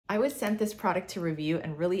I was sent this product to review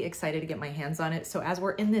and really excited to get my hands on it. So as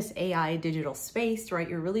we're in this AI digital space, right,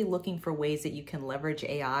 you're really looking for ways that you can leverage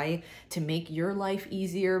AI to make your life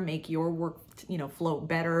easier, make your work, flow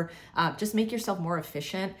better, just make yourself more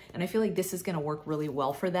efficient. And I feel like this is going to work really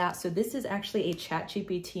well for that. So this is actually a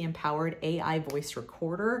ChatGPT empowered AI voice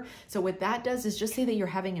recorder. So what that does is just say that you're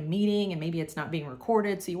having a meeting and maybe it's not being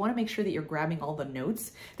recorded. So you want to make sure that you're grabbing all the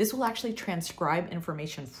notes. This will actually transcribe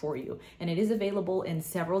information for you. And it is available in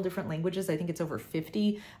several different languages. I think it's over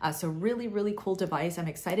 50. So really, really cool device. I'm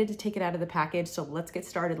excited to take it out of the package. So let's get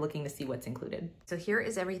started looking to see what's included. So here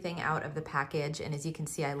is everything out of the package. And as you can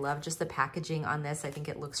see, I love just the packaging on this. I think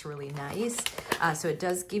it looks really nice. So it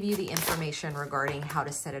does give you the information regarding how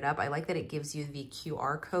to set it up. I like that it gives you the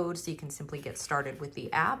QR code so you can simply get started with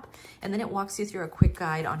the app. And then it walks you through a quick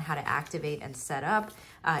guide on how to activate and set up.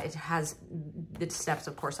 It has the steps,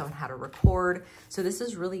 of course, on how to record. So this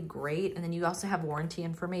is really great. And then you also have warranty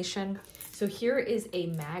information. So here is a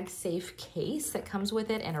MagSafe case that comes with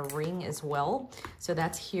it and a ring as well. So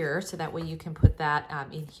that's here. So that way you can put that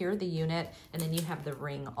in here, the unit, and then you have the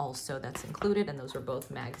ring also that's included, and those are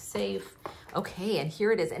both MagSafe. Okay, and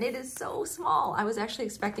here it is. And it is so small. I was actually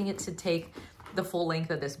expecting it to take the full length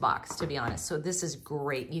of this box, to be honest. So this is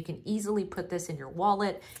great. You can easily put this in your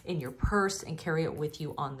wallet, in your purse, and carry it with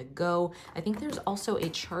you on the go. I think there's also a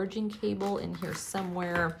charging cable in here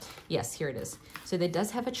somewhere. Yes, here it is. So it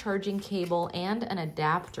does have a charging cable and an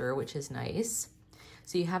adapter, which is nice.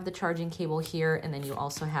 So you have the charging cable here, and then you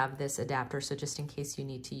also have this adapter. So just in case you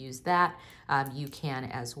need to use that, you can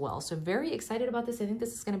as well. So very excited about this. I think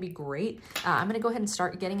this is gonna be great. I'm gonna go ahead and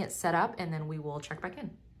start getting it set up, and then we will check back in.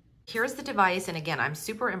 Here's the device, and again, I'm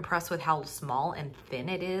super impressed with how small and thin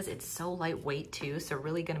it is. It's so lightweight too, so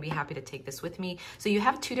really gonna be happy to take this with me. So you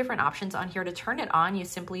have two different options on here. To turn it on, you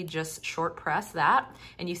simply just short press that,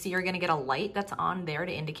 and you see you're gonna get a light that's on there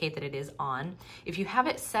to indicate that it is on. If you have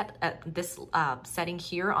it set at this setting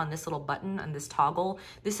here on this little button and this toggle,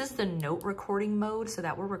 this is the note recording mode, so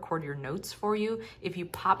that will record your notes for you. If you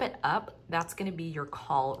pop it up, that's gonna be your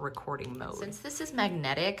call recording mode. Since this is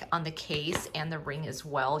magnetic on the case and the ring as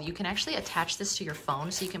well, you can actually attach this to your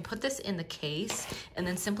phone. So you can put this in the case and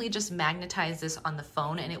then simply just magnetize this on the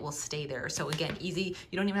phone and it will stay there. So again, easy.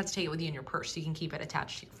 You don't even have to take it with you in your purse. So you can keep it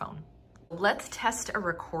attached to your phone. Let's test a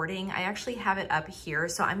recording. I actually have it up here.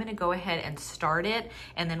 So I'm gonna go ahead and start it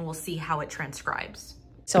and then we'll see how it transcribes.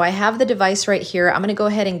 So I have the device right here. I'm gonna go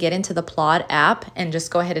ahead and get into the PLAUD app and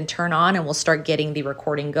just go ahead and turn on, and we'll start getting the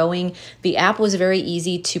recording going. The app was very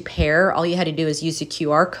easy to pair. All you had to do is use the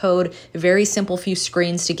QR code. Very simple few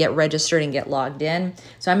screens to get registered and get logged in.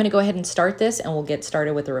 So I'm gonna go ahead and start this and we'll get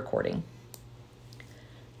started with the recording.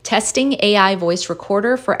 Testing AI voice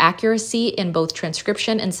recorder for accuracy in both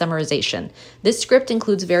transcription and summarization. This script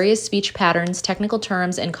includes various speech patterns, technical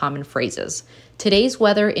terms, and common phrases. Today's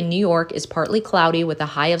weather in New York is partly cloudy with a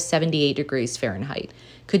high of 78 degrees Fahrenheit.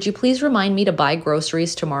 Could you please remind me to buy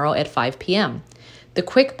groceries tomorrow at 5 p.m.? The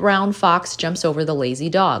quick brown fox jumps over the lazy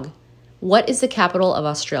dog. What is the capital of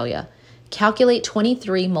Australia? Calculate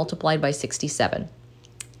 23 multiplied by 67.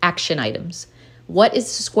 Action items. What is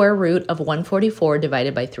the square root of 144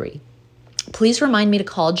 divided by 3? Please remind me to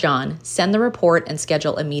call John, send the report, and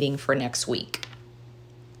schedule a meeting for next week.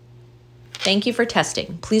 Thank you for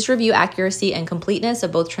testing. Please review accuracy and completeness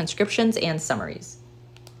of both transcriptions and summaries.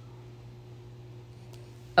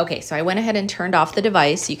 Okay, so I went ahead and turned off the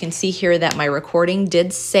device. You can see here that my recording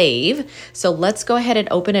did save. So let's go ahead and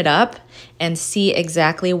open it up and see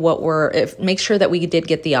exactly what make sure that we did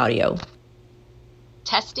get the audio.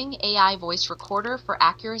 Testing AI voice recorder for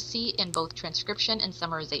accuracy in both transcription and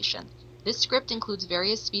summarization. This script includes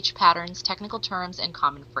various speech patterns, technical terms, and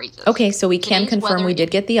common phrases. Okay, so we can confirm we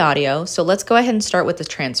did get the audio. So let's go ahead and start with the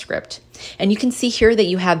transcript. And you can see here that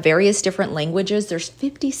you have various different languages. There's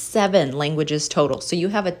 57 languages total. So you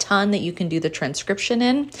have a ton that you can do the transcription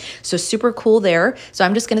in. So super cool there. So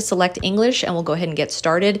I'm just going to select English and we'll go ahead and get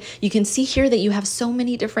started. You can see here that you have so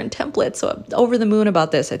many different templates. So I'm over the moon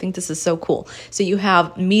about this. I think this is so cool. So you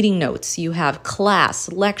have meeting notes, you have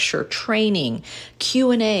class, lecture, training,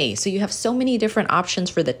 Q&A. So you have so many different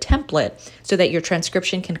options for the template so that your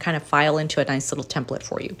transcription can kind of file into a nice little template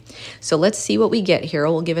for you. So let's see what we get here.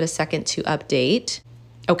 We'll give it a second to update.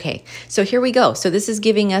 Okay, so here we go. So this is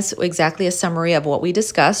giving us exactly a summary of what we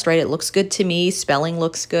discussed, right? It looks good to me. Spelling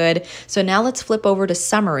looks good. So now let's flip over to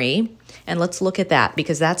summary. And let's look at that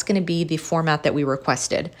because that's going to be the format that we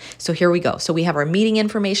requested. So here we go. So we have our meeting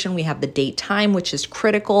information. We have the date, time, which is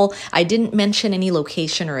critical. I didn't mention any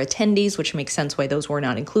location or attendees, which makes sense why those were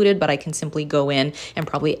not included, but I can simply go in and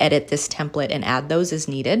probably edit this template and add those as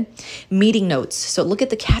needed. Meeting notes. So look at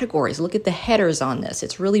the categories, look at the headers on this.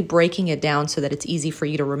 It's really breaking it down so that it's easy for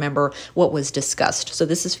you to remember what was discussed. So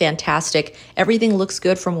this is fantastic. Everything looks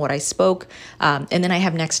good from what I spoke. And then I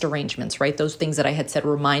have next arrangements, right? Those things that I had said,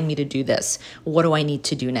 remind me to do this. What do I need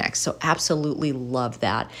to do next? So absolutely love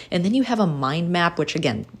that. And then you have a mind map, which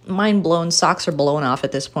again, mind blown, socks are blown off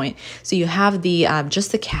at this point. So you have the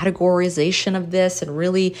just the categorization of this and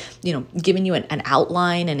really, giving you an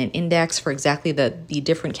outline and an index for exactly the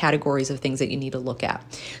different categories of things that you need to look at.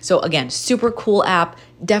 So again, super cool app,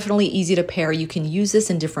 definitely easy to pair. You can use this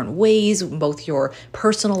in different ways, both your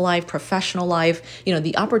personal life, professional life.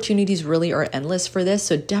 The opportunities really are endless for this.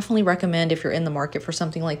 So definitely recommend if you're in the market for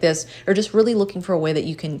something like this, or just really looking for a way that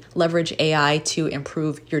you can leverage AI to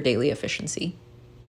improve your daily efficiency.